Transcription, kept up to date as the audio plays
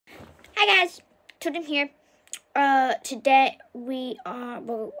Totem here. Today I'm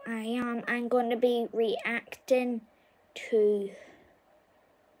going to be reacting to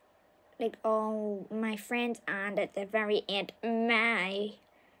like all my friends, and at the very end, my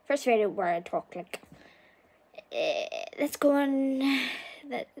first video where I talk like let's go on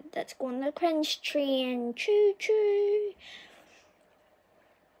the cringe tree and choo choo.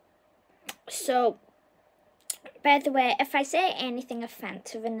 So, by the way, if I say anything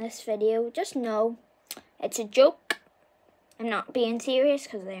offensive in this video, just know it's a joke. I'm not being serious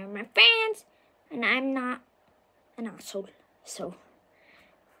because they are my friends and I'm not an asshole. So,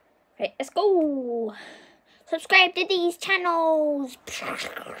 right, let's go. Subscribe to these channels.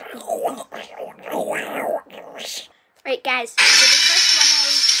 Right, guys. So the first one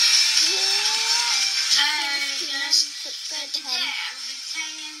is subscribe to him.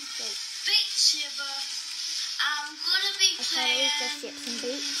 I'm gonna be playing. Just get some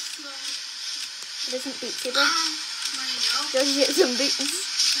boots. It isn't Beat Saber. Just get some boots.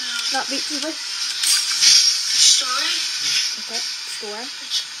 Not Beat Saber. Story. Okay, store.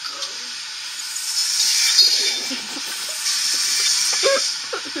 Let's go.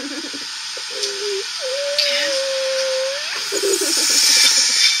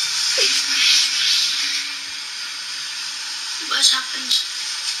 What's happened?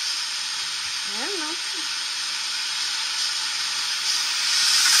 I don't know.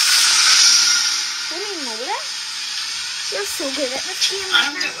 You're so good at this game.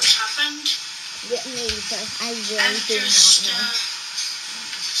 I don't get what's happened. Yeah, me either. I really I've do just not know.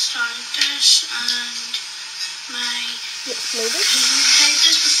 started this, and You exploded? he played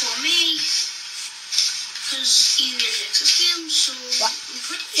this before me because he really likes this game. So What? I'm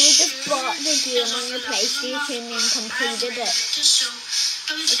pretty So you just sure bought the game there's on your other levels PlayStation and but completed I haven't it? played this, so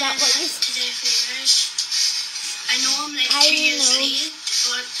I was Is that what you? today for you guys. I know I'm like I 2 years know. late,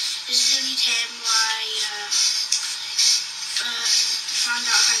 but this is the only time where I found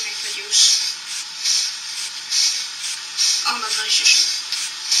out how to make videos on my PlayStation.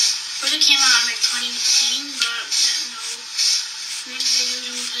 But it came out in like 2018, but I didn't know make videos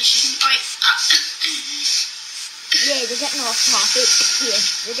on my PlayStation. Alright. Yeah, you're getting off topic here.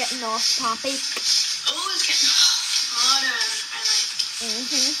 You're getting off topic. Oh, it's getting harder. I like.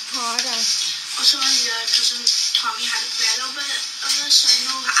 Harder. Also, my cousin taught me how to play a little bit of this, so I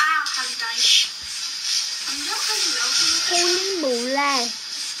know how to dash. I know how to love it. Holy moly.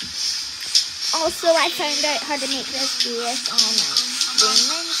 Also, I found out how to make this DS on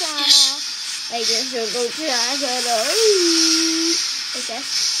gaming channel. Yes. Like this little dragon. Like this.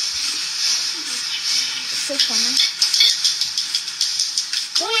 It's so funny.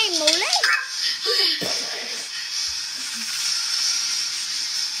 Holy moly.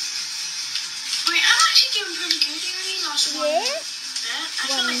 Wait, I'm actually doing pretty good here. I only lost one Yeah? bit. I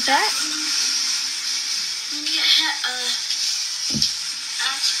feel One like bit? that. When you get hit,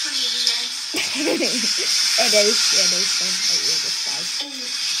 that's pretty easy. It is fun, but you just die.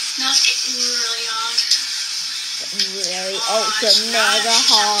 Now it's getting really hard. Really Oh, ultra it's mega nice.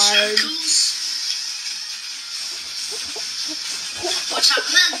 hard. Circles. What's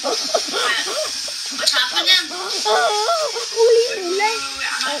happening? What's happening? Holy moly. Oh,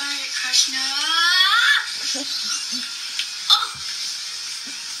 I'm not gonna get crushed now. Oh!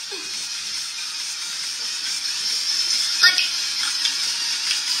 Like,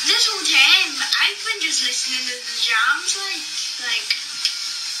 this whole time, I've been just listening to the jams, like.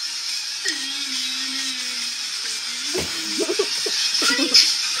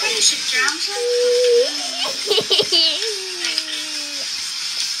 Pretty sick jams,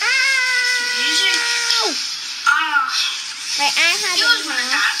 music. Right, I had It it was like now.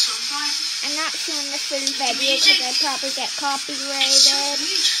 that at some point. I'm not showing the full video because I probably get It's so copyrighted. good.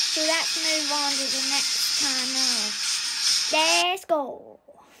 So let's move on to the next channel. Let's go.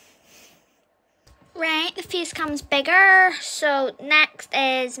 Right, the face comes bigger. So next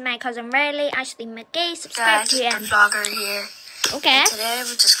is my cousin Riley, Ashley McGee. Subscribe to him. Vlogger here. Okay. And today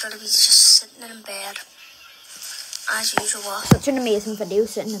we're just gonna be just sitting in bed, as usual. Such an amazing video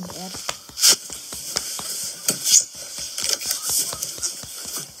sitting in bed.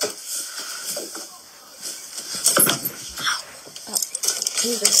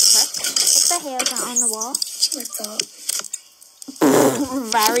 Jesus Christ. What the hell is that on the wall?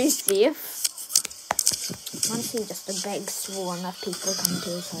 Very safe. I want to see just a big swarm of people come to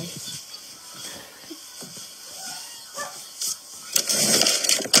his house.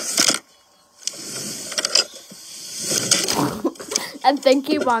 I think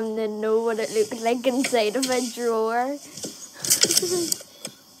you want to know what it looks like inside of a drawer.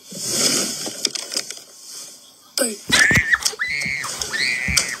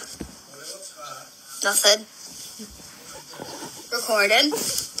 Nothing. Recording.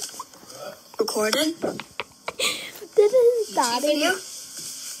 Recording. This is Daddy. Video.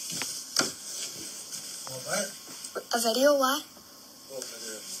 What? A video, why? What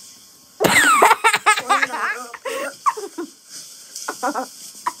video?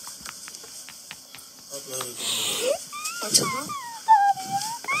 Uploaded. What's on?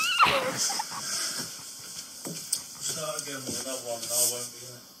 Start again with another one and I won't be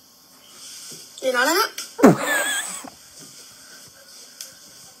in it. You're not in it?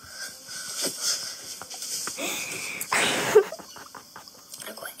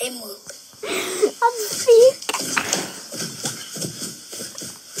 I got a move. I'm sick.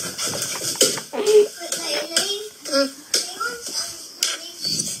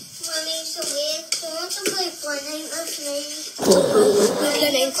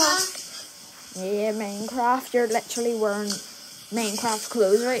 Yeah, Minecraft. You're literally wearing Minecraft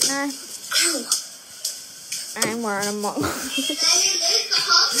clothes right now. I'm wearing a mug.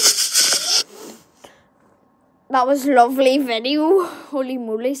 That was a lovely video. Holy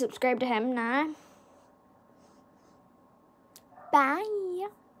moly, subscribe to him now. Bye.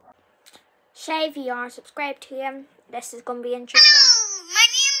 Say if you are subscribed to him, this is going to be interesting. Hello, my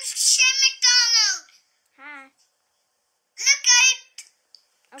name's Shem McDonald. Hi. Look out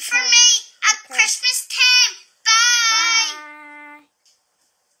Okay. for me at Okay. Christmas time. Bye. Bye.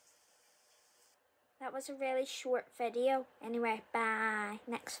 That was a really short video. Anyway, bye.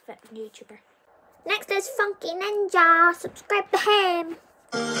 Next YouTuber. Next is Funky Ninja. Subscribe to him.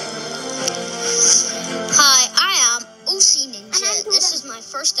 Hi, I am OC And I'm Ninja. This Totem. is my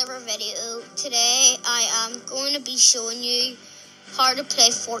first ever video. Today I am going to be showing you how to play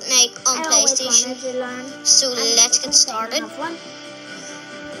Fortnite on I always PlayStation. wanted to learn. So let's get started. One.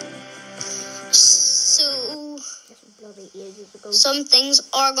 So Just bloody ages ago. some things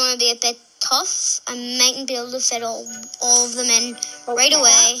are going to be a bit tough. I mightn't be able to fit all of them in right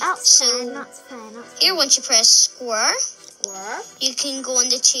away. That's So fine. That's fine. That's here, once you press square, fine. you can go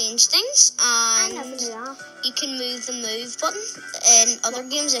into change things, I never and knew that. you can move the move button in other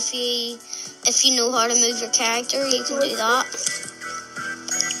games. If you know how to move your character, you can do that.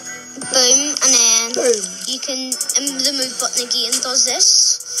 Boom, and then Boom. you can the move button again does this.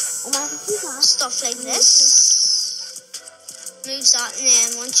 Oh my God. Stuff like this. Moves that, and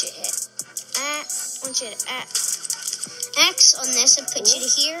then once you hit X on this, it puts you to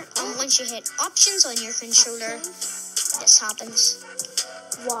here, and once you hit options on your controller, this happens.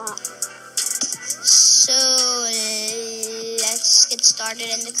 What? So let's get started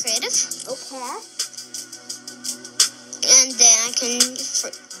in the creative, Okay.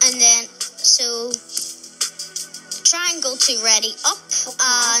 and then so triangle to ready up,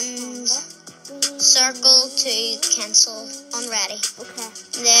 and circle to cancel on ready. Okay.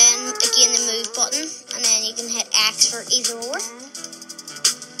 Then again the move button, and then you can hit X for either or.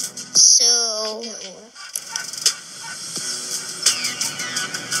 So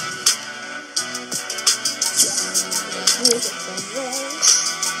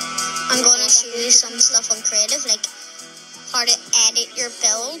I'm going to show you some stuff on creative, like how to edit your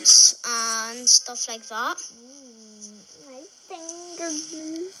builds and stuff like that. My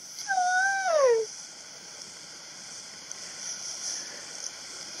fingers.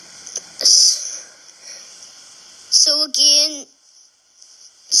 So again,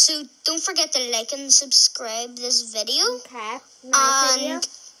 so don't forget to like and subscribe this video, Okay. My video. and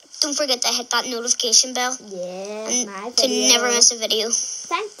don't forget to hit that notification bell Yeah, and my to video. never miss a video.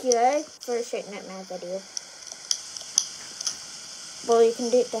 Thank you for shooting at my video. Well, you can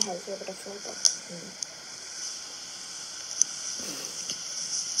do it to his over the phone.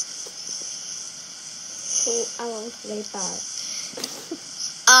 So I won't play bad.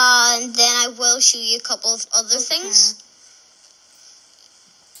 And then I will show you a couple of other things.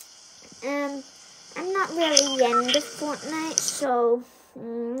 I'm not really into Fortnite, so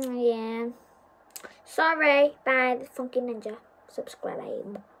yeah. Sorry, bye, the Funky Ninja.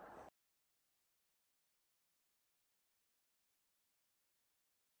 Subscribe.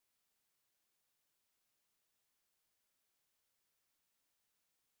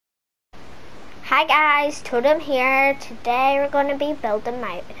 Hi guys, Totem here. Today we're going to be building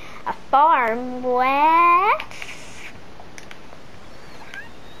a farm with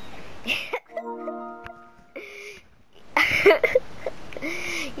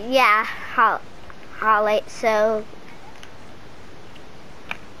yeah, Holly. So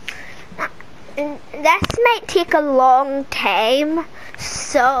this might take a long time,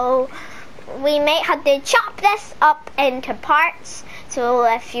 so we might have to chop this up into parts. So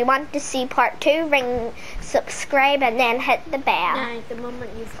if you want to see part 2, ring subscribe and then hit the bell. Now, at the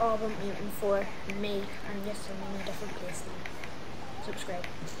moment you've all been waiting for me, I'm just in a different place now. Subscribe.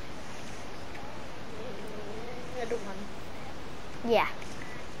 I don't want to. Yeah.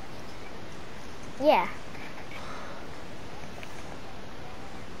 Yeah.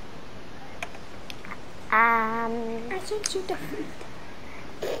 I sound so different.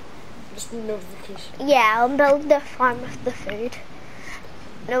 Just notification. Yeah, I'll build the farm with the food.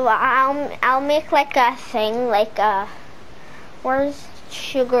 No, I'll make like a thing, like a, where's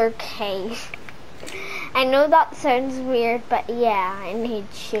sugar cane? I know that sounds weird, but yeah, I need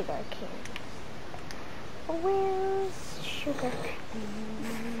sugar cane. Where's sugar cane?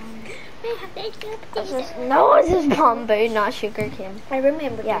 No, this is bamboo, not sugar cane. I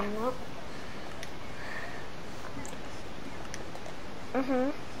remember Yeah. doing that.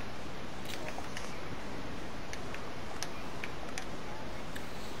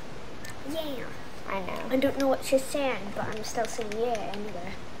 Yeah. I know. I don't know what she's saying, but I'm still saying yeah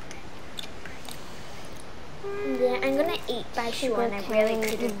anyway. Yeah, I'm gonna eat by showing I really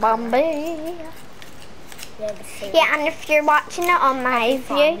couldn't. Bamboo. Yeah, the same. Yeah, and if you're watching it on my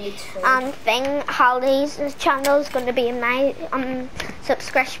farm view needs food. thing, Holly's channel is going to be in my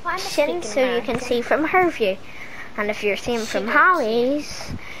subscription, speaking so you can American. see from her view. And if you're seeing from She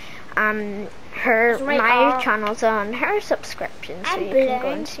Holly's, my right channel's on her subscription, so I'm you can go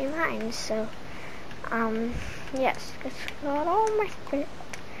blind. and see mine. So, yes, it's got all my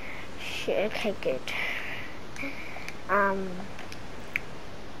shit. Okay, good.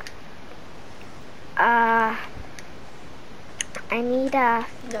 I need a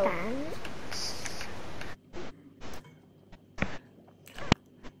No. fence.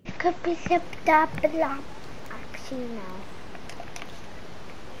 Could be zipped up a lot. Actually, no.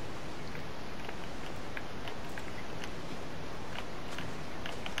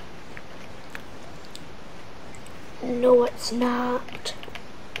 No, it's not.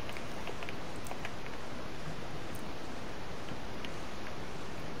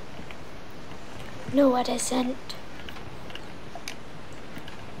 No, it isn't.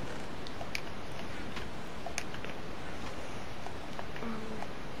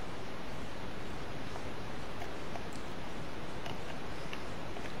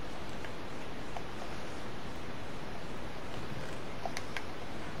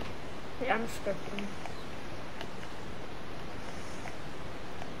 Yeah, I'm scripting.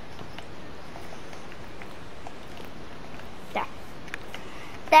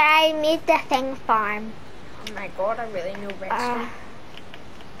 There, I made the thing farm. Oh my god, I really know redstone.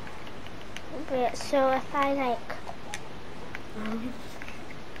 Wait, so if I like...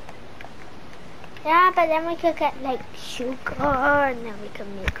 Yeah, but then we could get like sugar and then we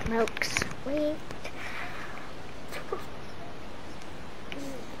can make milk sweet.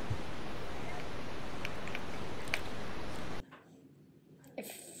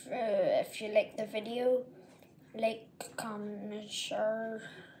 If you like the video, like, comment, share,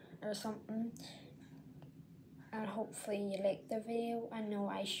 or something. And hopefully you liked the video. I know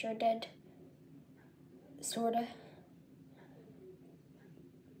I sure did. Sorta.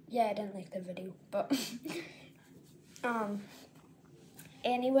 Yeah, I didn't like the video, but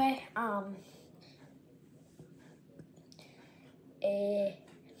anyway, I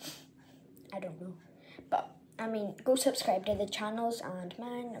don't know, but I mean, go subscribe to the channels and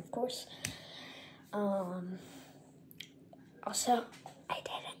mine, of course. Also, I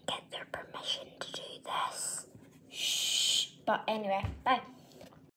didn't get their permission to do this. Shh. But anyway, bye.